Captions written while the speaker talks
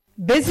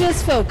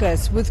Business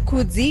Focus with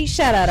Kudzi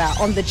Sharara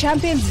on the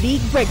Champions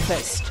League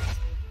Breakfast.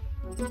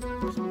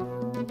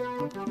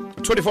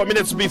 24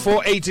 minutes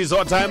before 8 is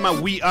our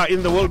time. We are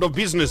in the world of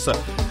business.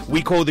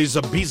 We call this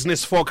a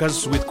Business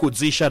Focus with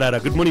Kudzi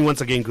Sharara. Good morning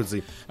once again,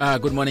 Kudzi.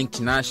 Good morning,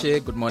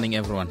 Tinashe. Good morning,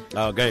 everyone.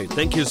 Okay,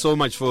 thank you so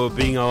much for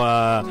being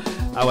our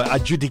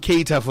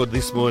adjudicator for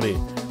this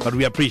morning. But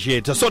we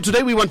appreciate it. So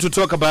today we want to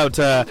talk about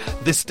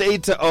the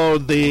state or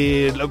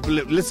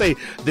let's say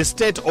the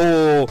state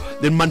or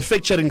the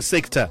manufacturing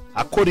sector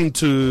according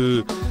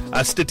to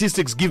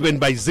statistics given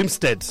by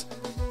Zimsted.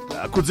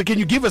 Kudzi, can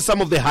you give us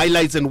some of the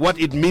highlights and what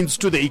it means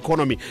to the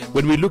economy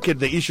when we look at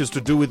the issues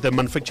to do with the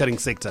manufacturing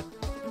sector?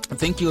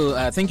 Thank you,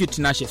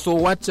 Tinashe. So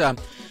what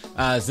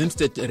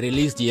Zimsted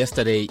released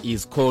yesterday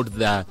is called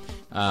the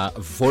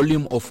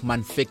Volume of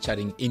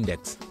Manufacturing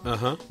Index,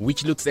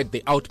 which looks at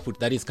the output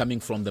that is coming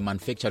from the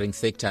manufacturing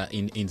sector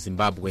in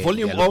Zimbabwe.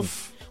 Volume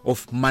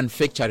of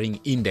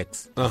Manufacturing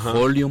Index.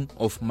 Volume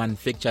of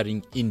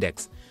Manufacturing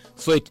Index.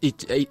 So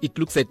it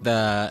looks at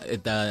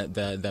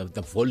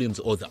the volumes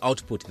or the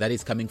output that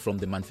is coming from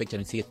the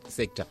manufacturing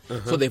sector.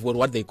 So they've got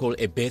what they call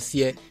a base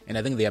year, and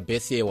I think their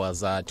base year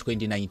was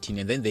 2019,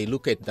 and then they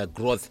look at the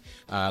growth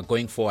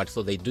going forward.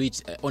 So they do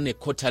it on a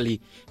quarterly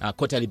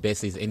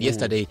basis. And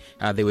yesterday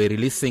they were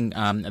releasing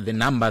the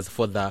numbers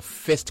for the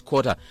first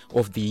quarter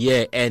of the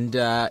year, and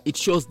it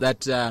shows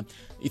that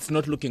it's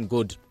not looking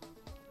good.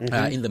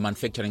 In the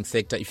manufacturing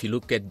sector, if you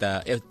look at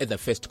the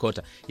first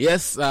quarter.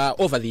 Yes,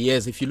 over the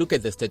years, if you look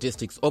at the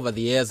statistics, over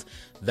the years,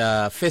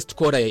 the first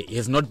quarter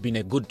has not been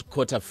a good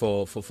quarter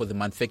for the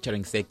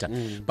manufacturing sector.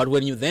 But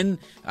when you then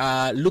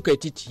look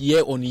at it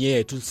year on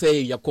year, to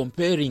say you're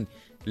comparing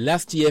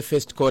last year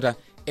first quarter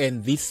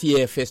and this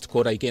year first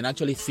quarter, you can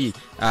actually see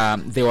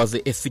there was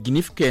a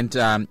significant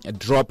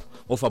drop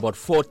of about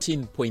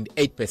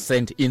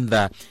 14.8% in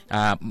the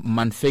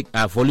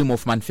volume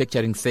of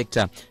manufacturing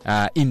sector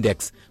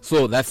index.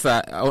 So that's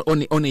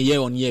on a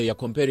year-on-year. You're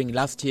comparing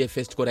last year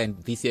first quarter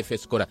and this year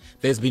first quarter.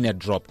 There's been a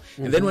drop.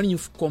 And then when you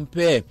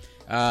compare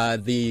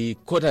the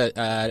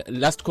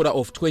last quarter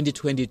of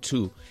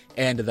 2022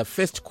 and the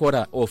first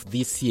quarter of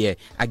this year,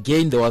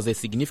 again there was a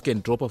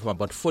significant drop of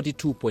about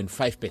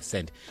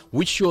 42.5%,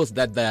 which shows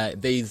that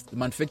the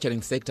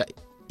manufacturing sector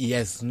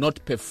has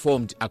not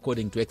performed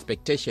according to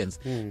expectations,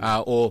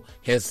 or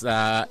has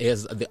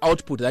the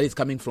output that is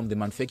coming from the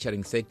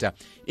manufacturing sector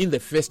in the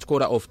first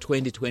quarter of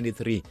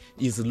 2023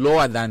 is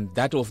lower than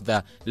that of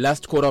the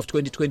last quarter of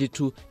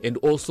 2022, and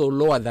also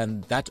lower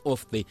than that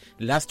of the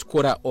last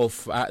quarter of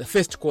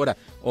first quarter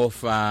of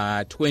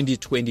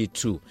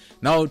 2022.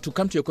 Now, to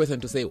come to your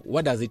question, to say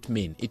what does it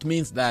mean? It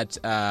means that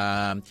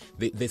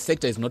the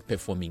sector is not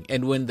performing,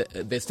 and when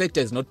the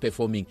sector is not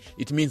performing,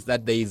 it means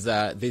that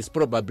there's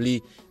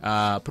probably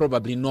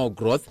no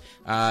growth.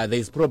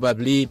 There's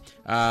probably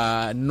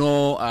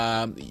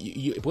no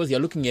because you're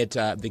looking at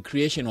the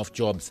creation of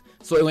jobs.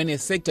 So when a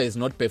sector is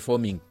not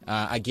performing,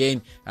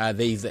 again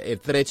there is a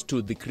threat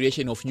to the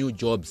creation of new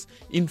jobs.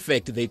 In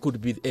fact, there could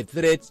be a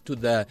threat to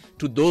the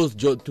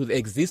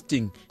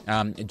existing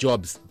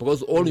jobs,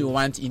 because all you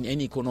want in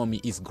any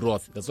economy is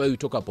growth. That's why we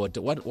talk about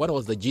what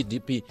was the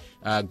GDP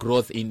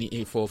growth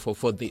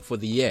for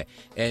the year,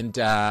 and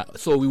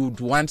so we would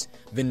want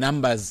the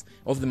numbers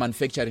of the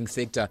manufacturing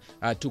sector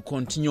to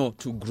continue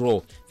to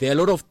grow. There are a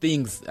lot of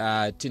things,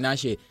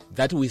 Tinashe,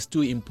 that we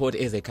still import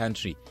as a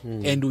country,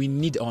 and we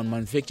need our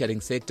manufacturing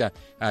sector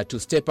to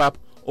step up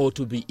or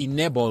to be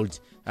enabled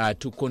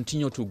to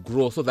continue to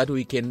grow, so that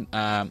we can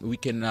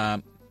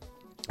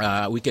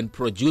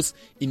produce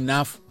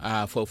enough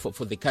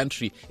for the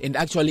country and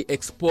actually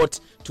export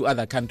to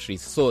other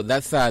countries. So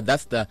that's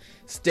the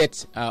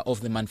state of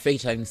the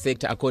manufacturing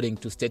sector according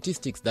to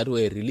statistics that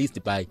were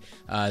released by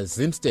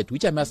Zimsted,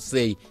 which I must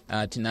say,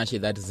 Tinashe,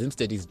 that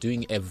Zimsted is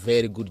doing a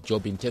very good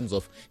job in terms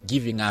of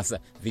giving us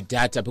the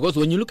data. Because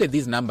when you look at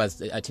these numbers,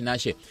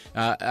 Tinashe,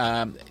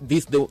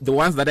 the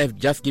ones that I've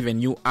just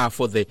given you are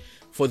for the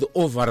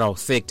overall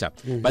sector.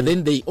 But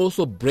then they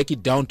also break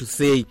it down to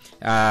say,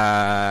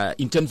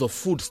 in terms of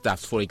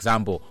foodstuffs, for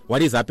example,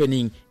 what is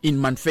happening in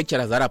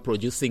manufacturers that are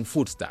producing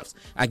foodstuffs.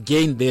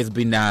 Again, there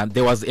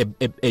was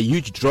a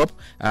huge drop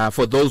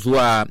for those who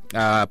are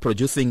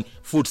producing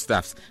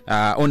foodstuffs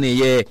on a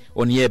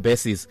year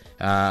basis.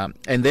 And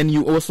then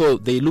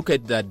they look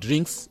at the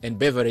drinks and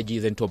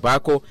beverages and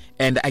tobacco,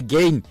 and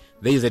again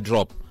there is a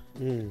drop.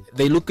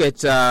 They look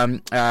at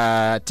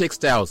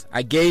textiles.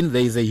 Again,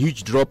 there is a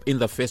huge drop in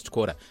the first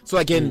quarter. So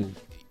again,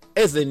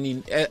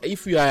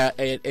 if you are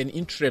an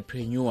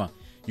entrepreneur,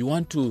 you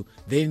want to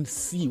then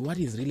see what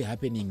is really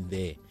happening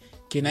there.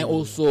 Can I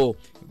also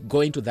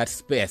go into that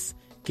space?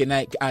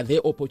 Are there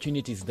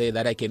opportunities there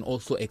that I can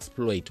also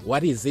exploit?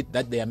 What is it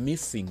that they are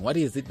missing? What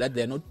is it that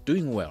they are not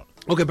doing well?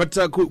 Okay, but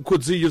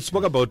Kudzi, you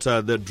spoke about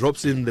the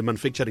drops in the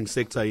manufacturing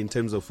sector in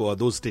terms of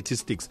those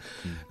statistics.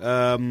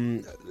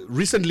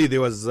 Recently,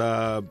 there was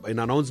an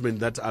announcement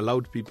that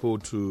allowed people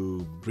to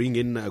bring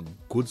in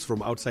goods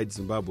from outside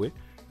Zimbabwe,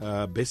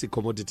 basic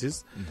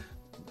commodities.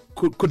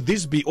 Could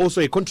this be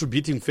also a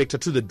contributing factor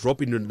to the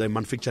drop in the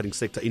manufacturing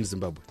sector in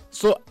Zimbabwe?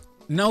 So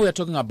Now we are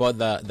talking about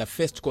the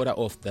first quarter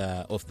of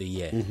the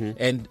year,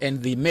 and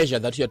the measure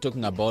that you are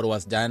talking about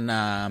was done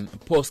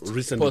post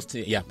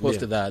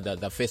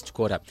the first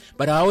quarter.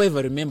 But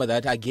however, remember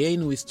that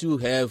again we still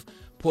have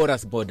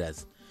porous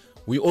borders.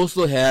 We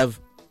also have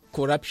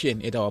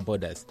corruption at our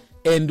borders.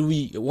 And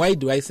why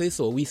do I say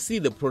so? We see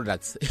the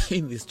products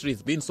in the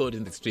streets, being sold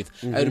in the streets.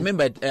 I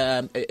remember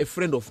a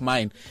friend of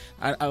mine,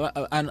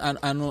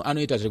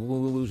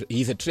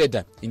 he's a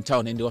trader in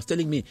town, and he was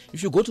telling me,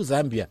 if you go to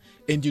Zambia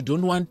and you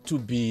don't want to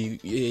be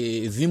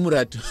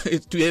Zimura,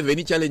 to have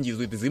any challenges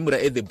with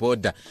Zimura at the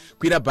border,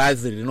 Kwira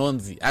Bazi,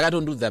 Rinonzi, I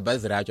don't do the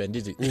Bazi Rajo, and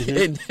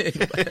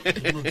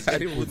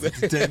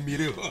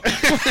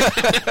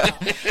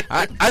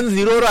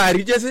Anziroro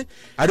Arijase,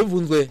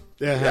 Arubunzwe.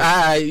 So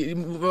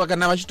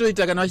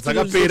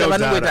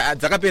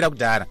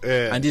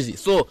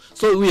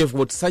we have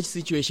got such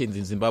situations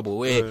in Zimbabwe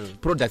where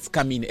products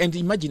come in, and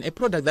imagine a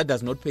product that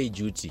does not pay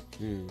duty.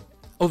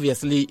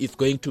 Obviously it's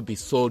going to be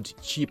sold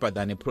cheaper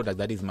than a product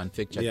that is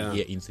manufactured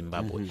here in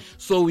Zimbabwe.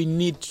 So we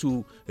need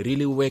to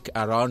really work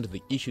around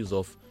the issues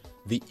of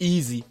the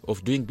ease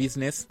of doing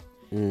business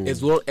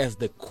as well as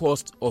the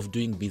cost of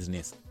doing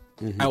business.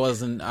 I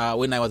was when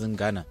I was in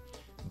Ghana,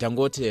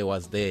 Dangote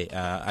was there,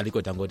 Aliko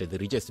Dangote, the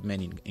richest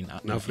man in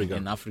Africa.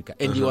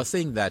 And he was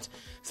saying that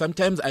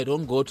sometimes I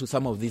don't go to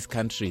some of these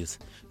countries,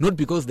 not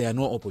because there are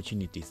no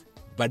opportunities,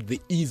 but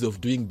the ease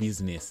of doing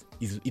business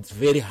it's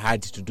very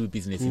hard to do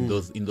business in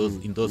those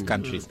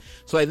countries.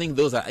 So I think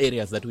those are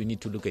areas that we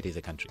need to look at as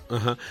a country.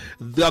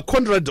 The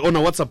Conrad on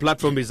our WhatsApp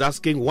platform is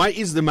asking, why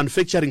is the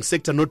manufacturing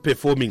sector not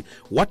performing?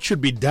 What should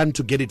be done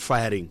to get it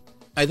firing?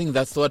 I think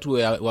that's what we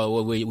have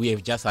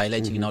just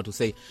highlighting now, to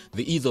say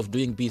the ease of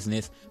doing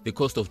business, the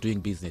cost of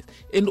doing business,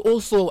 and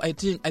also I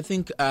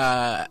think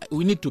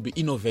we need to be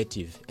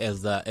innovative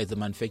as a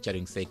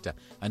manufacturing sector,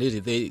 and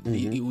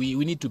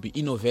we need to be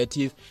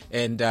innovative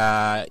and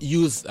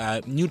use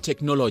new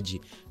technology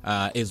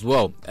as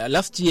well.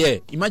 Last year,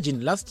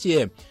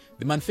 the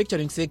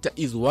manufacturing sector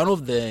is one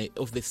of the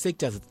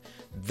sectors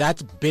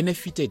that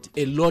benefited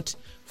a lot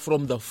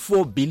from the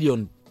 $4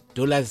 billion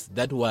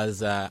that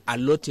was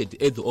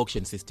allotted at the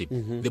auction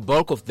system. The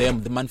bulk of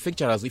them, the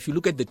manufacturers, if you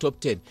look at the top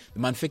 10, the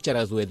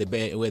manufacturers were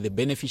the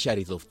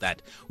beneficiaries of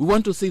that. We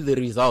want to see the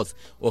results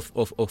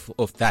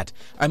of that.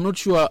 I'm not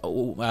sure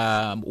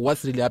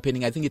what's really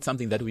happening. I think it's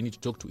something that we need to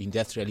talk to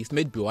industrialists.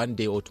 Maybe one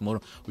day or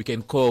tomorrow we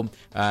can call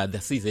the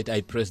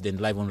CZI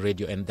president live on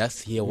radio and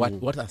thus hear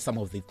what are some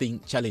of the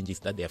challenges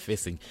that they are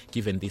facing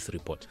given this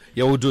report.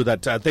 Yeah, we'll do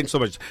that. Thanks so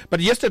much. But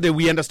yesterday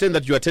we understand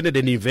that you attended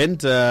an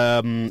event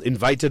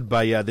invited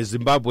by the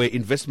Zimbabwe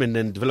Investment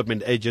and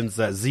Development Agents,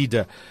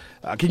 ZIDA.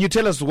 Can you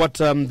tell us what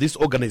this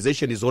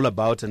organization is all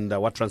about and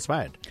what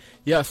transpired?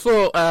 Yeah,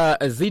 so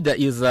ZIDA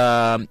is,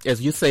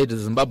 as you said, the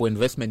Zimbabwe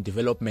Investment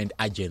Development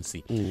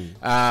Agency.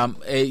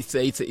 It's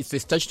a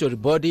statutory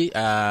body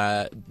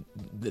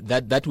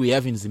that we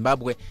have in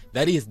Zimbabwe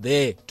that is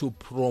there to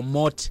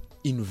promote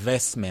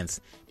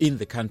investments in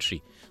the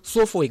country.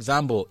 So, for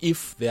example,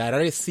 if the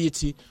Harare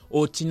City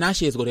or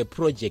Tinashe has got a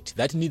project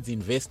that needs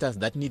investors,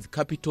 that needs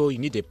capital, you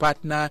need a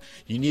partner,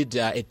 you need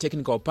a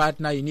technical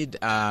partner, you need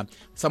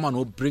someone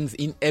who brings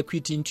in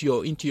equity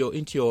into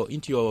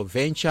your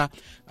venture.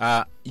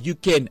 You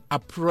can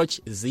approach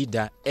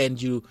ZIDA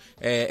and you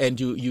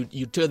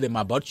tell them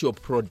about your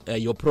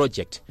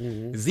project.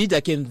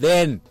 ZIDA can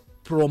then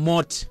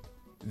promote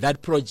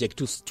that project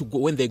to go,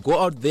 when they go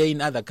out there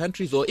in other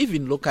countries or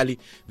even locally,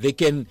 they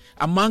can,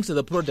 amongst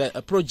the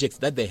projects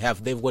that they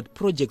have, they've got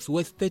projects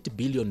worth $30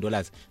 billion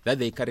that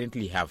they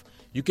currently have.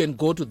 You can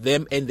go to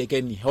them and they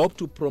can help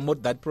to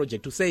promote that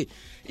project, to say,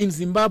 in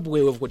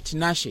Zimbabwe we've got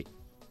Tinashe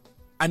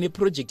and a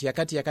project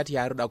yakati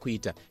yaroda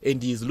kuita,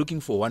 and he is looking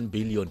for $1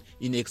 billion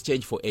in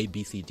exchange for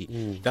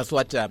ABCD. That's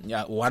what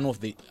one of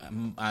the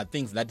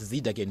things that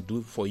ZIDA can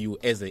do for you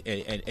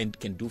and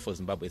can do for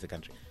Zimbabwe as a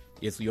country.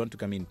 Yes, you want to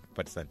come in,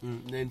 Partisan?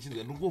 Sorry, I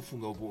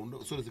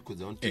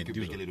want to take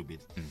you back a little bit.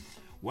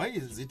 Why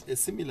is it a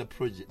similar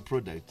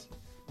product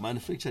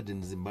manufactured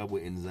in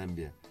Zimbabwe and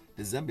Zambia?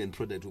 The Zambian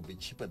product will be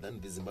cheaper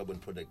than the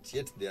Zimbabwean product,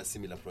 yet they are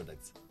similar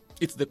products.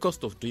 It's the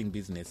cost of doing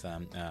business.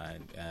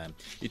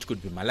 It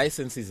could be my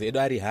licenses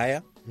very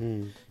higher.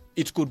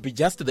 It could be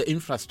just the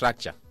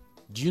infrastructure.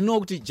 Do you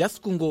know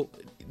just Kungo,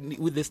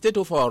 with the state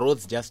of our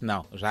roads just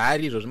now,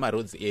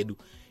 roads edu,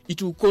 it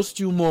will cost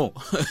you more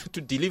to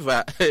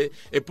deliver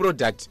a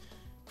product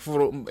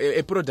from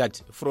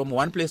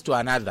one place to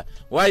another.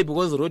 Why?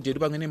 Because the road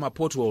have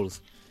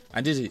potholes,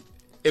 and you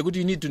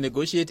need to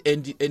negotiate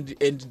and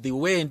the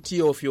wear and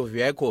tear of your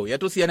vehicle. You have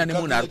to see an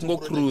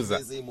cruiser. I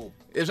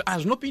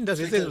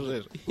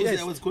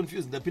was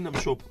confused. The Pinam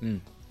shop.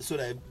 So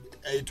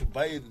to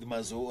buy the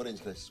Mazo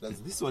orange crush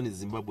because this one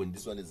is Zimbabwean,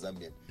 this one is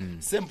Zambian.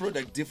 Same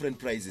product, different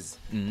prices.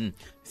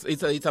 So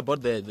it's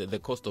about the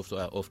cost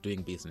of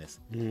doing business.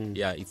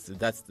 Yeah,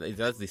 that's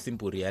the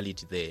simple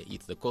reality there.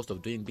 It's the cost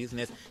of doing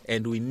business,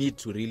 and we need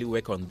to really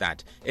work on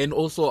that. And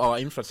also our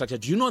infrastructure.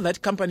 Do you know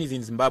that companies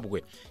in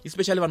Zimbabwe,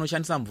 especially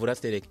vanoshandisa mvura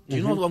stereke, do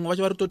you know vamwe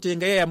vacho vari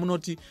kutotenga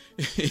yamunoti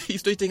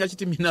istoitenga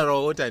chiti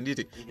mineral water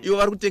anditi ivo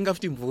vari kutenga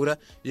futi mvura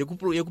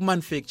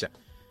yekumanufacture.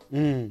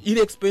 It's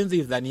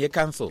expensive than your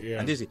council,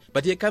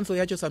 but your council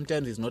yacho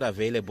sometimes is not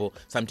available.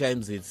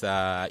 Sometimes it's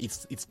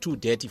too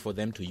dirty for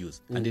them to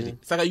use.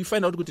 So you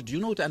find out, do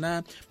you know what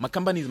my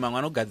companies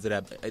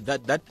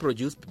that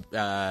produce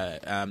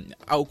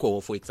alcohol,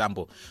 for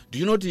example? Do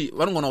you know the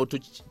one like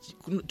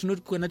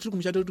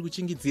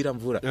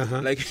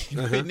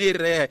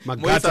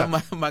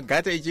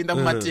magata ichinda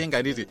mumatenga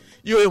anditi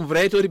iyo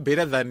mvura itori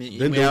better than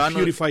then they will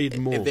purify it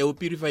more. They will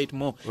purify it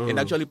more and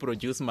actually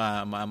produce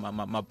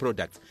my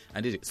products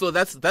anditi. So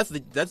that's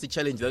the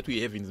challenge that we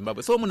have in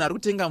Zimbabwe. So munhu ari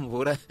kutenga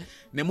mvura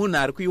nemunhu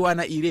ari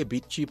kuiwana iri a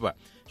bit cheaper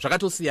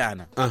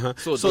zvakatosiyana.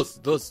 So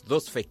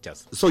those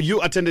factors. So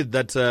you attended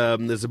that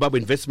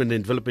Zimbabwe Investment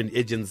and Development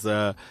Agents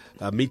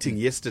meeting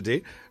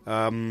yesterday.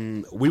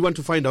 We want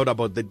to find out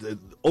about that.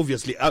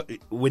 Obviously,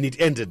 when it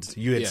ended,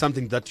 you had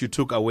something that you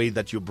took away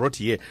that you brought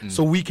here,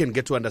 so we can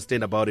get to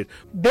understand about it.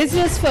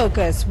 Business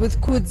Focus with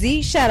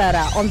Kudzi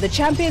Sharara on the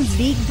Champions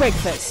League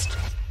Breakfast.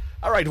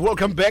 All right,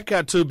 welcome back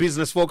to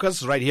Business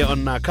Focus right here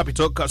on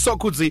Capitalk. So,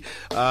 Kudzi,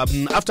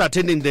 after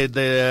attending the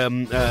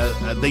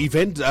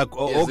event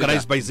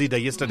organized by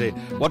Zida yesterday,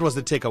 what was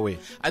the takeaway?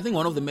 I think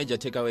one of the major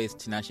takeaways,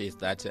 Tinashe, is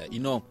that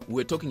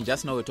we're talking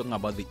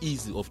about the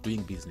ease of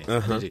doing business,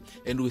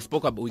 and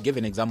we gave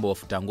an example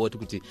of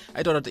Dangote.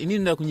 I thought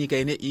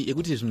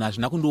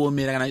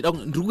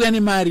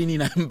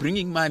I'm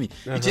bringing money.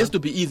 It has to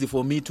be easy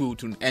for me to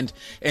and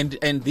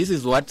this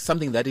is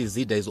something that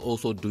Zida is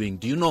also doing.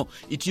 Do you know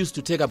it used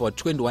to take about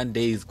 21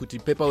 days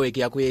kuti paperwork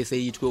yako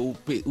yese itwe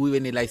uwe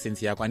ne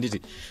license yako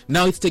anditi.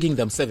 Now it's taking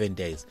them 7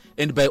 days,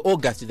 and by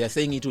August they're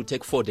saying it will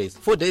take 4 days.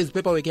 4 days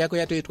paperwork yako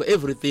yatoitwa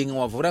everything,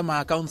 wavura ma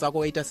accounts ako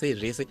waita say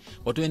zvese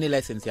watowe ne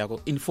license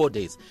yako in 4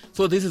 days.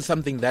 So this is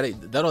something that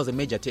was a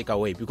major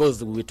takeaway,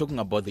 because we were talking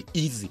about the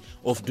ease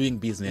of doing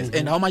business.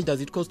 And how much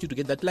does it cost you to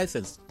get that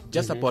license?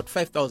 Just about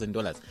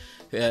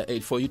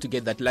 $5,000 for you to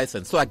get that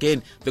license. So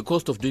again, the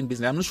cost of doing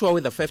business, I'm not sure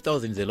whether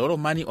 5,000 is a lot of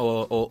money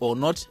or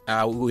not.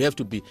 We have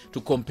to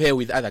compare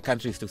with other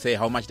countries to say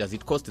how much does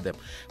it cost them.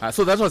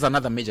 So that was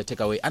another major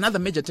takeaway. Another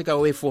major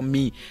takeaway for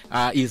me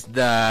is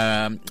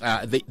the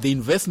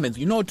investments.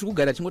 You know,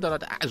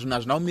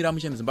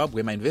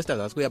 Zimbabwe, my investors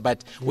are square,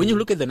 but when you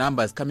look at the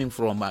numbers coming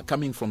from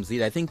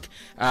Zida, I think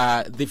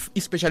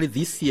especially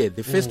this year,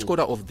 the first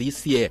quarter of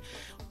this year,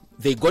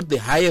 they got the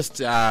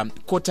highest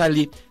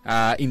quarterly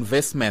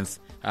investments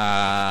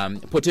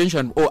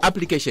potential or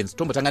applications.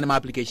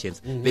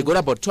 They got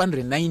about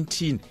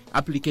 219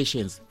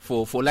 applications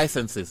for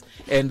licenses,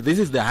 and this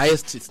is the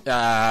highest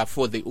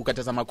for the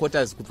Ukatazama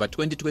quarters for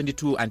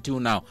 2022 until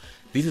now.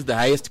 This is the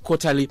highest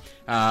quarterly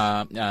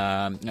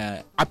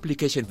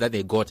applications that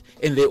they got,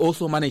 and they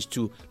also managed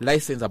to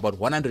license about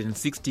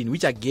 116,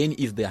 which again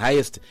is the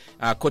highest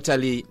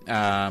quarterly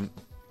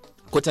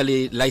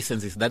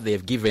licenses that they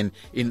have given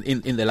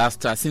in the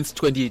last since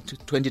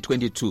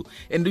 2022.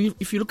 And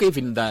if you look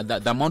even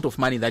the amount of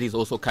money that is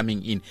also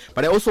coming in.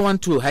 But I also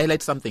want to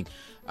highlight something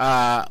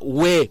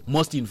where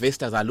most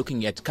investors are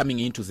looking at coming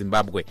into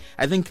Zimbabwe.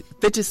 I think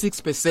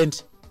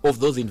 36% of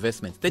those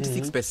investments,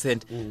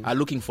 36% are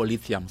looking for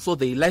lithium. So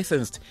they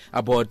licensed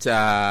about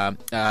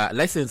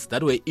licenses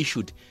that were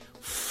issued.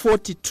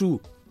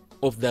 42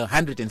 of the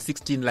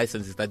 116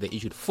 licenses that they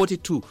issued,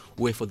 42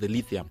 were for the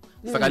lithium.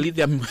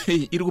 Lithium,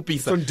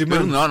 it's in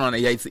demand. No,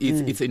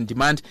 it's in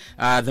demand.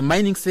 The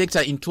mining sector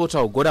in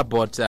total got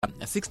about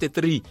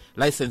 63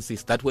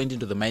 licenses that went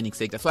into the mining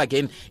sector. So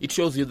again, it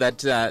shows you that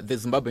the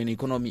Zimbabwean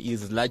economy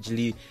is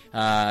largely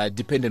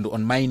dependent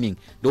on mining.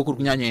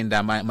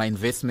 My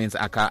investments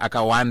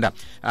akawanda.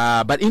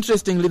 But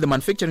interestingly, the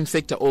manufacturing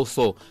sector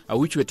also,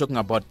 which we're talking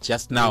about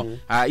just now,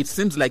 it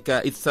seems like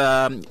it's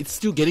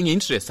still getting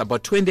interest.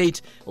 About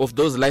 28 of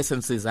those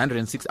licenses,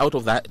 106 out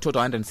of the total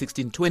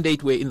 116,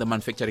 28 were in the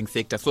manufacturing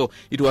sector. So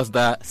it was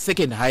the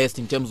second highest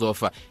in terms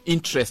of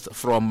interest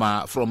from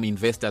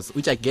investors,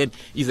 which again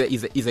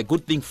is a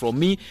good thing for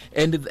me.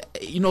 And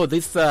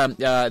this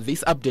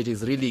update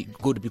is really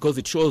good because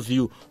it shows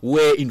you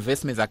where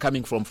investments are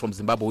coming from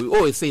Zimbabwe. We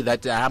always say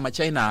that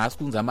China has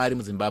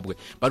Zimbabwe,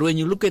 but when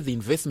you look at the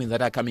investments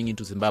that are coming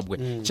into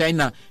Zimbabwe,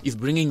 China is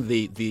bringing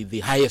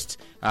the highest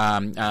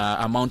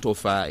amount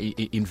of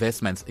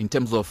investments in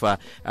terms of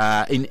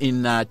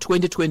in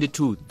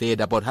 2022 they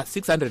had about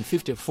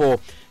 654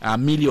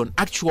 million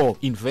actual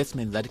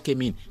investment that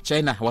came in.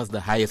 China was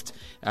the highest,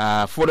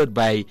 followed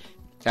by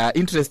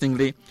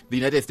interestingly the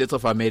United States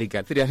of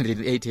America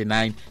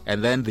 389,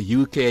 and then the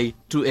UK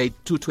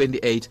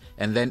 228,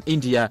 and then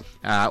India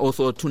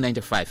also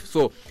 295.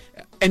 So,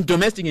 and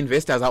domestic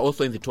investors are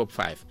also in the top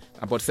 5.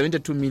 About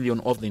 72 million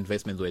of the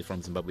investments were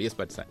from Zimbabwe. Yes,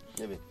 but sir.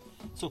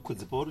 So could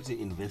the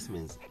priority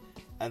investments,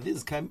 are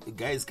these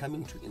guys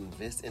coming to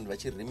invest and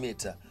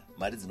vachiremeta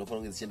mari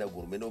dzinofanira kunge dzichienda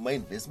kuhurumende, or my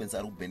investments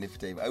are you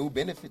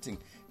benefiting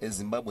as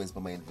Zimbabweans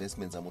by my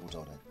investments amuri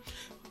kutaura?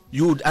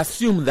 You would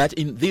assume that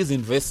in these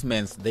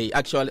investments, they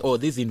actually, or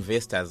these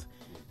investors,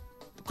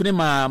 kune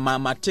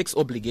ma tax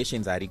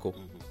obligations ariko.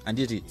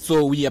 And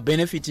so we are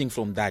benefiting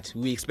from that.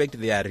 We expect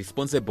they are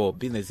responsible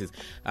businesses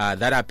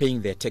that are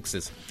paying their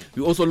taxes.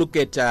 We also look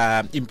at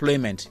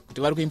employment.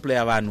 Kuti vari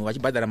kuemploya vanhu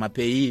vachibhadhara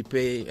mapay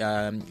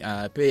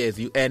pay as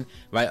you earn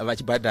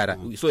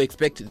vachibhadhara. So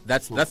expect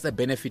that's a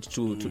benefit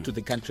to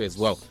the country as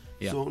well.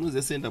 Yeah. So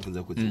unozesenda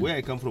kunza kuti where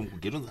I come from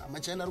kugeto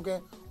machina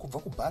ruka kubva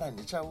kubhara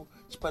ndichawo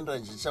chipandara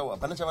ndichawo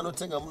apana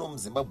chavanotenga muno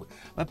muZimbabwe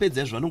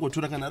vapedza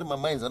zvanongotora kana ari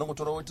mamines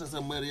vanongotora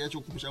wotesa mwari yacho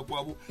kumusha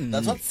kwavo.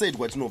 That's what said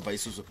kwatinobva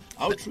isusu.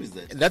 How true is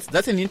that?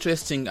 That's an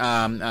interesting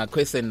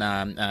question,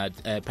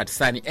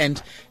 Patisani,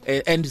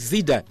 and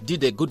Zida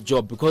did a good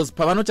job because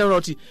pavanotaura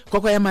kuti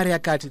kwakauya mari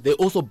yakati, they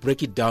also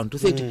break it down to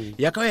say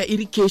yakauya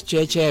iri cash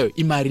chayo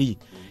imari,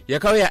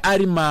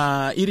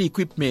 yakauya iri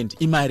equipment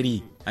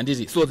imari. And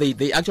so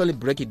they actually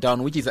break it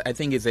down, which is, I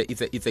think,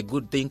 it's a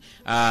good thing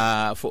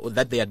for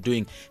that they are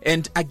doing.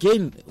 And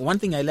again, one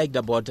thing I liked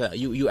about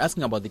you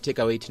asking about the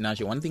takeaway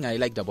international. One thing I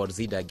liked about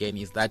Zida again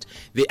is that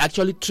they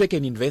actually track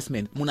an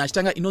investment.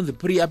 Munashtanga the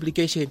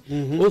pre-application,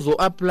 also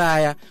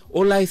apply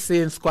or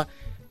license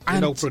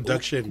and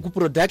production.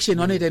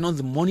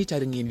 The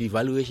monitoring and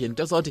evaluation.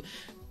 That's what.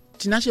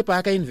 Tinashe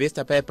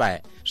paakainvesta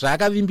paya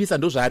zvaakavimbisa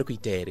ndo zvaari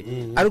kuita here.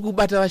 Ari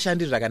kubata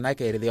vashandi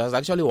zvakanaka here. There was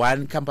actually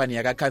one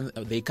company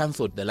they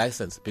cancelled the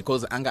license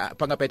because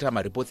panga paita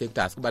mareports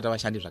ekuti asi kubata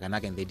vashandi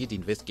zvakanaka, and they did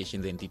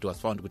investigations and it was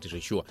found kuti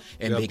sure,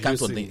 and they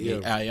cancelled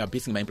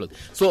abusing my employees.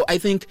 So I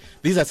think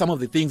these are some of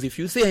the things. If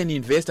you see an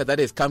investor that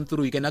has come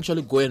through, you can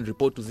actually go and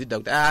report to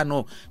Zida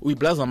no, we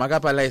blazwa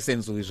makapa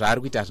license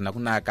zvaari kuita hazvina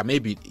kunaka,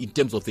 maybe in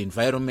terms of the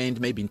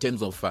environment, maybe in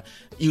terms of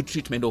ill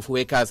treatment of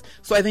workers.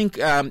 So I think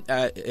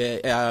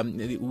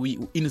we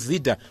in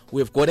Zida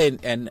we've got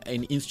an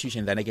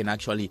institution that can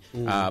actually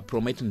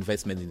promote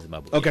investment in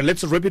Zimbabwe. Okay,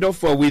 let's wrap it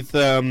off with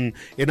an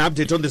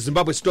update on the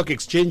Zimbabwe Stock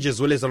Exchange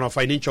as well as on our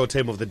financial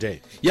term of the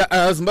day.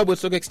 Yeah, Zimbabwe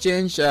Stock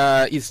Exchange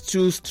is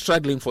still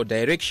struggling for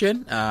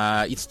direction.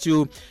 It's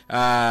still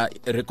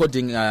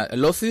recording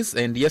losses,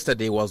 and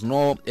yesterday was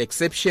no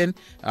exception,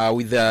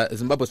 with the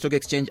Zimbabwe Stock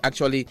Exchange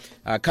actually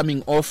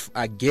coming off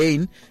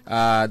again.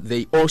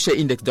 The all-share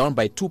index down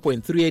by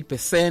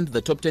 2.38%,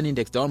 the top 10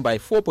 index down by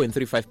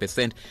 4.35%.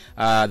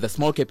 The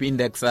small cap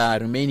index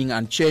remaining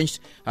unchanged.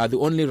 The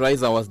only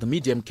riser was the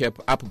medium cap,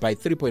 up by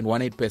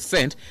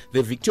 3.18%.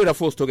 The Victoria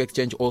Falls Stock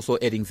Exchange also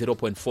adding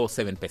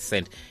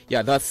 0.47%.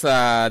 Yeah, that's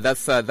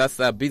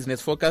a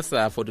business focus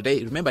for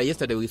today. Remember,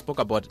 yesterday we spoke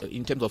about,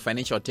 in terms of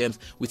financial terms,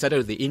 we started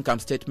with the income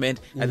statement.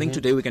 I think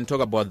today we can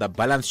talk about the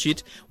balance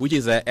sheet, which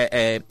is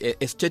a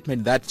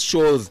statement that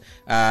shows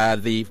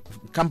the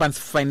company's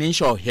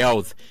financial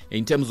health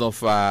in terms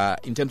of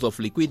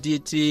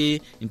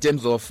liquidity, in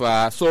terms of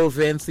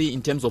solvency,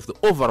 in terms of the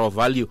overall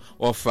value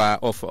of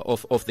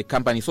the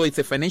company. So it's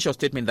a financial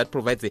statement that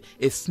provides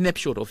a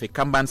snapshot of a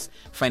company's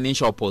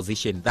financial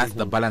position. That's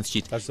the balance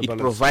sheet. It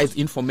provides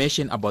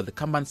information about the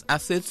company's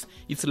assets,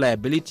 its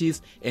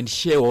liabilities, and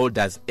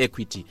shareholders'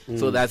 equity.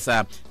 So that's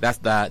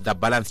the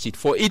balance sheet.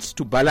 For it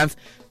to balance,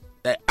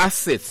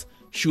 assets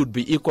should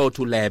be equal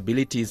to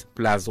liabilities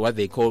plus what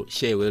they call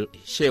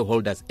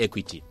shareholders'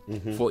 equity.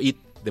 For it,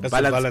 the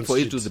balance for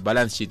it to the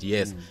balance sheet,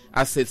 yes,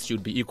 assets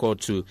should be equal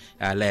to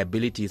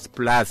liabilities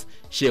plus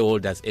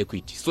shareholders'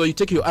 equity. So you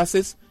take your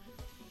assets,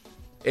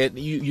 and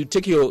you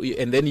take your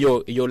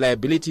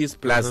liabilities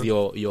plus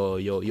your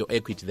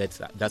equity.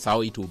 That's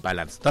how it will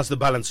balance. That's the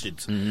balance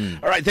sheet.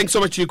 All right, thanks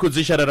so much to you,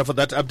 Kudzi Sharara, for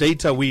that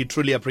update. We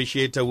truly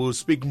appreciate it. We'll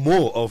speak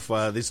more of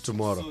this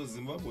tomorrow. So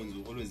Zimbabweans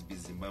will always be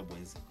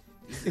Zimbabweans.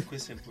 This is a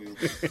question for you.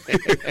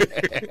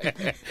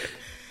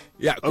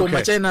 Yeah,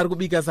 okay.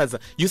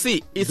 You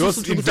see, it's so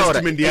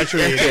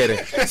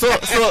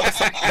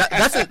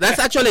that's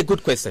actually a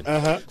good question.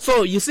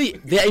 So you see,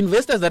 there are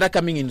investors that are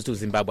coming into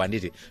Zimbabwe,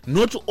 and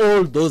not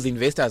all those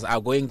investors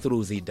are going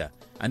through Zida.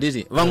 And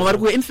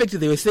in fact,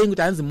 they were saying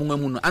that mumwe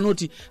munhu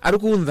anoti ari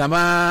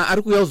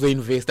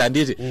kuzoinvest,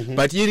 and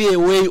but iri a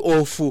way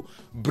of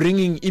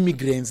bringing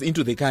immigrants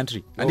into the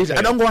country. And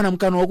adangowana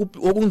mukano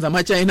wokunza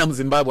maChina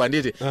muZimbabwe,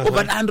 and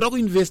but andira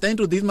kuinvesta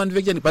into this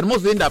manufacturing, but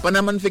mozoenda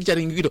apana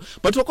manufacturing ikito,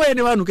 but wakoya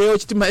nevanhu keyo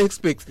chitima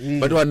experts,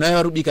 but vanhu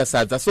vari kubika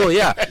sadza. So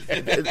yeah,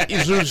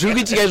 zviri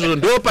kuitika izvozvo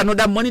ndo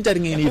panoda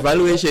monitoring and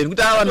evaluation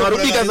kuti vanhu vari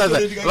kubika sadza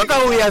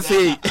vakauya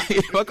sei.